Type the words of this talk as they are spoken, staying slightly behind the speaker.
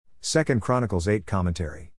2 Chronicles 8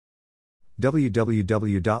 Commentary.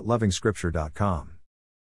 www.lovingscripture.com.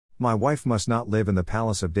 My wife must not live in the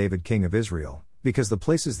palace of David king of Israel, because the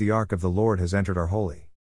places the ark of the Lord has entered are holy.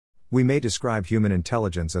 We may describe human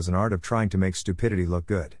intelligence as an art of trying to make stupidity look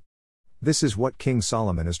good. This is what King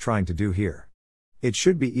Solomon is trying to do here. It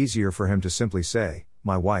should be easier for him to simply say,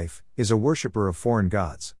 my wife is a worshipper of foreign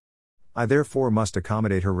gods. I therefore must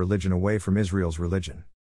accommodate her religion away from Israel's religion.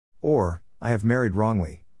 Or, I have married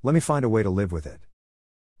wrongly, let me find a way to live with it.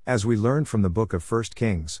 As we learned from the book of 1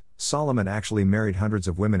 Kings, Solomon actually married hundreds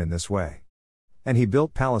of women in this way. And he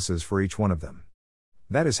built palaces for each one of them.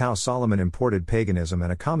 That is how Solomon imported paganism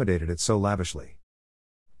and accommodated it so lavishly.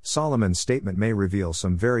 Solomon's statement may reveal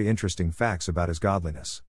some very interesting facts about his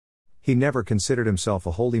godliness. He never considered himself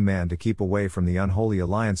a holy man to keep away from the unholy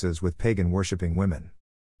alliances with pagan-worshipping women.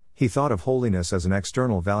 He thought of holiness as an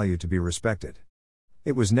external value to be respected.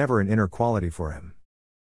 It was never an inner quality for him.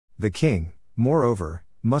 The king, moreover,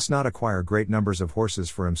 must not acquire great numbers of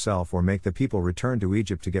horses for himself or make the people return to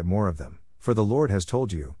Egypt to get more of them, for the Lord has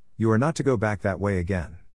told you, you are not to go back that way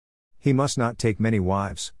again. He must not take many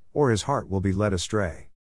wives, or his heart will be led astray.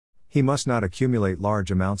 He must not accumulate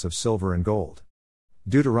large amounts of silver and gold.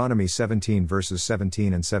 Deuteronomy 17 verses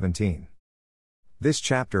 17 and 17. This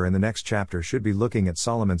chapter and the next chapter should be looking at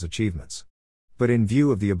Solomon's achievements. But in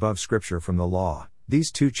view of the above scripture from the law,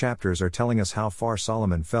 these two chapters are telling us how far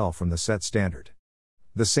Solomon fell from the set standard.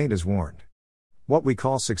 The saint is warned. What we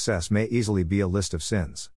call success may easily be a list of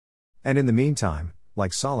sins. And in the meantime,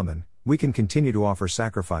 like Solomon, we can continue to offer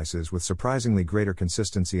sacrifices with surprisingly greater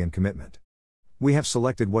consistency and commitment. We have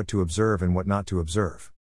selected what to observe and what not to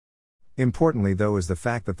observe. Importantly though is the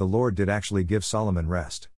fact that the Lord did actually give Solomon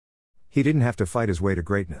rest. He didn't have to fight his way to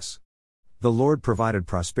greatness. The Lord provided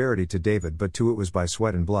prosperity to David, but it was by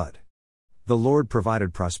sweat and blood. The Lord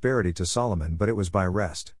provided prosperity to Solomon, but it was by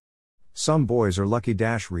rest. Some boys are lucky.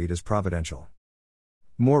 Read as providential.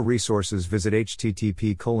 More resources visit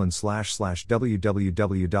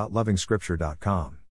http://www.lovingscripture.com.